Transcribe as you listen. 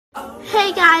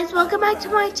Hey guys, welcome back to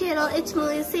my channel. It's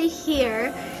Melissa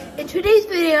here. In today's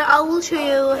video, I will show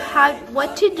you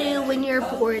what to do when you're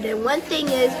bored. And one thing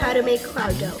is how to make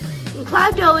cloud dough. And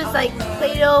cloud dough is like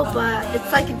Play-Doh, but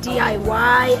it's like a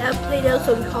DIY of Play-Doh,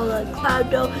 so we call it cloud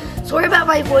dough. Sorry about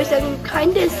my voice, I'm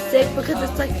kind of sick because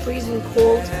it's like freezing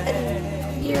cold and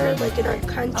here, like in our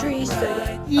country.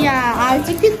 So yeah, as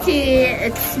you can see,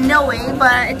 it's snowing,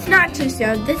 but it's not too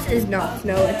snow. This is not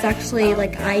snow. It's actually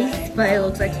like ice, but it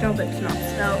looks like snow, but it's not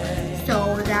snow.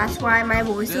 So that's why my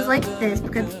voice is like this,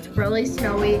 because it's really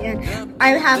snowy. And I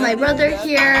have my brother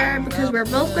here because we're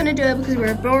both gonna do it because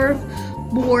we're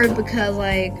bored because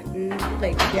like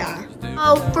yeah.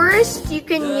 Oh, first you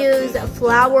can use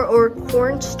flour or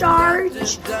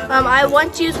cornstarch. I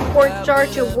want to use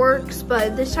cornstarch, it works,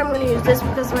 but this time I'm gonna use this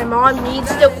because my mom needs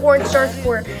the cornstarch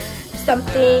for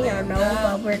something. I don't know,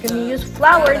 but we're gonna use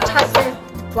flour to test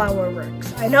if flour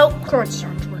works. I know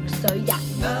cornstarch works, so yeah.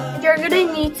 You're gonna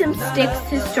need some sticks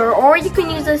to stir, or you can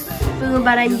use a spoon,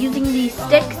 but I'm using these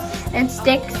sticks, and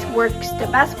sticks works the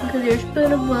best because your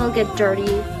spoon will get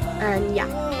dirty, and yeah.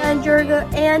 And you're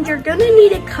gonna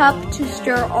need a cup to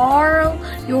stir all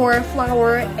your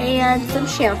flour and some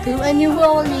shampoo, and you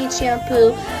will need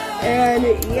shampoo,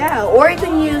 and yeah, or you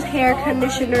can use hair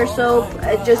conditioner soap.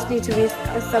 It just needs to be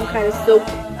some kind of soap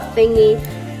thingy.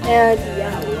 And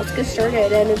yeah, let's get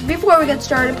started. And before we get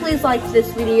started, please like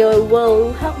this video, it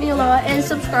will help me a lot, and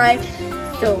subscribe.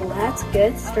 So let's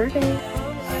get started.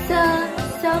 So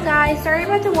guys, sorry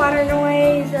about the water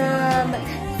noise.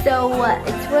 So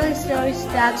it's really snowy, so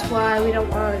that's why we don't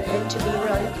want it to be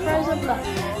really frozen, but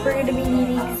we're going to be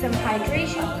needing some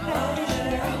hydration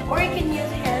conditioner, or you can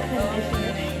use hair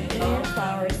conditioner in your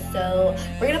flowers. So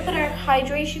we're going to put our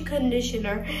hydration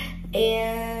conditioner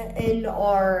in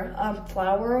our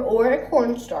flour or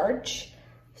cornstarch.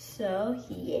 So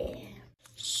yeah.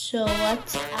 So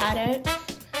let's add it.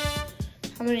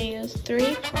 I'm going to use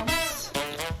 3 pumps.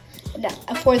 Now,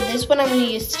 for this one, I'm going to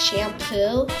use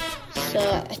shampoo.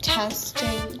 So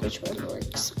testing which one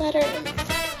works better.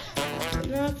 And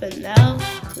that's enough. And now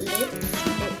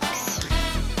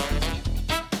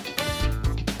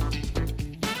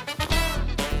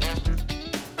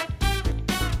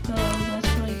let's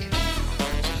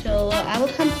mix. So I will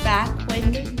come back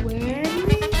when we're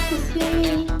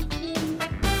mixing.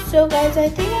 So guys, I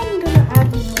think I'm gonna add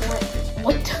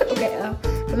more. Okay, I'm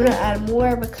gonna add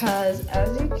more because as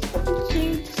you can see,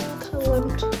 it's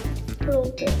clumped a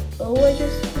little bit. Oh, I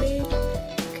just made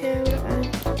camera.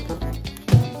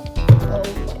 Oh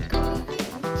my god.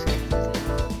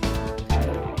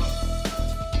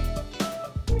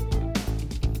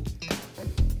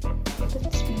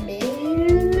 It's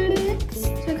mixed.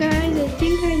 So guys, I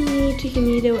think I need to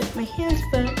knead it with my hands,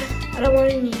 but I don't want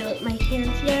to knead it with my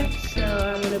hands yet. So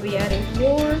I'm gonna be adding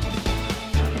more of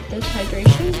this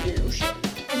hydration lotion.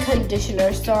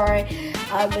 Conditioner, sorry.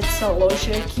 It's not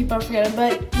lotion, I keep on forgetting,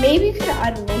 but maybe you could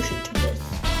add lotion to this.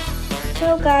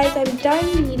 So guys, I'm done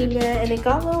kneading it, and it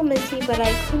got a little messy, but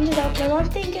I cleaned it up. My mom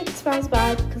thinks it smells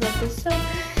bad because of the soap,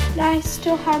 and I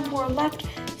still have more left,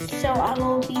 so I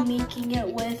will be making it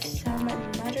with some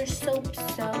Nutter soap.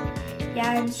 So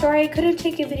yeah, I'm sorry I couldn't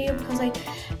take a video because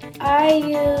I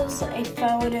use a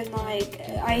phone, and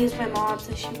I use my mom,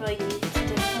 so she really needs to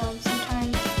film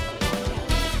sometimes.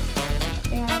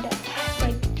 And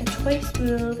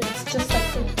smooth. It's just like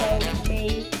the dough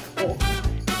made with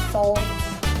salt,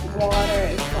 water,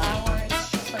 and flour. It's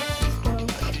just like this dough,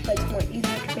 but it's more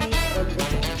easier to make,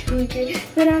 and it's really good.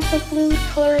 Then I have food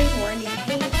coloring or any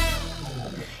paint.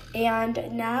 And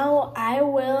now I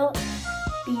will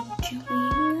be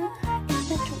doing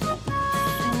inventory.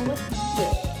 So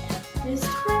yeah, this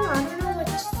time I don't know what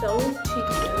soap to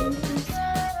use.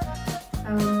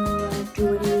 Do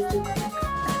it use the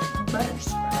butter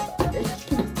scrub.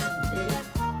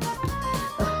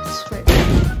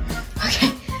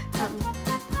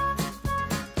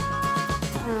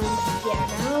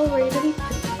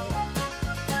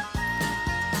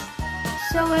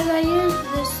 So as I use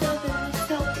this soap and this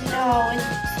soap, no, it's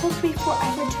supposed to be for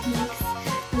either to mix.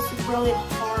 This is really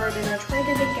hard, and I tried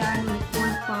it again with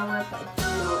corn flour, but it did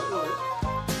not work.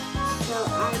 So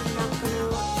I'm not gonna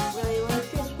really like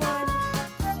this one.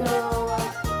 So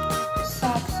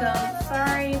stop. So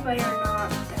sorry, but you're not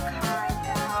the kind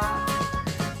that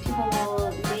people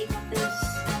will make this.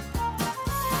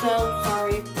 So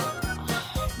sorry.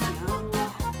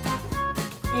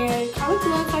 And comment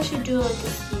below if I should do like a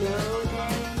snow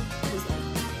day.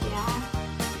 Yeah.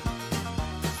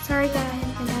 Sorry guys,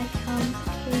 my dad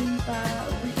came,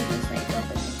 but he was like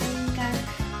open the thing, guys.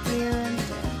 And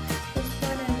this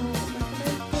one I don't recommend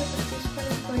it, but this one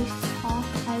is really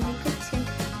soft. I think it's like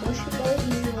motion really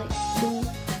easy, like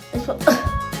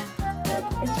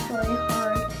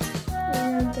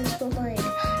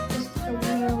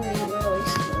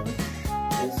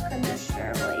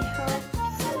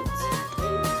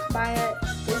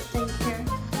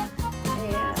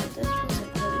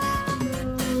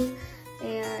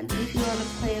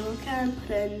pan,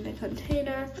 put it in the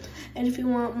container. And if you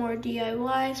want more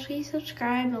DIYs, please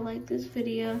subscribe and like this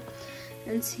video.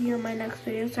 And see you in my next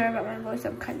video. Sorry about my voice,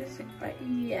 I'm kind of sick, but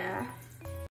yeah.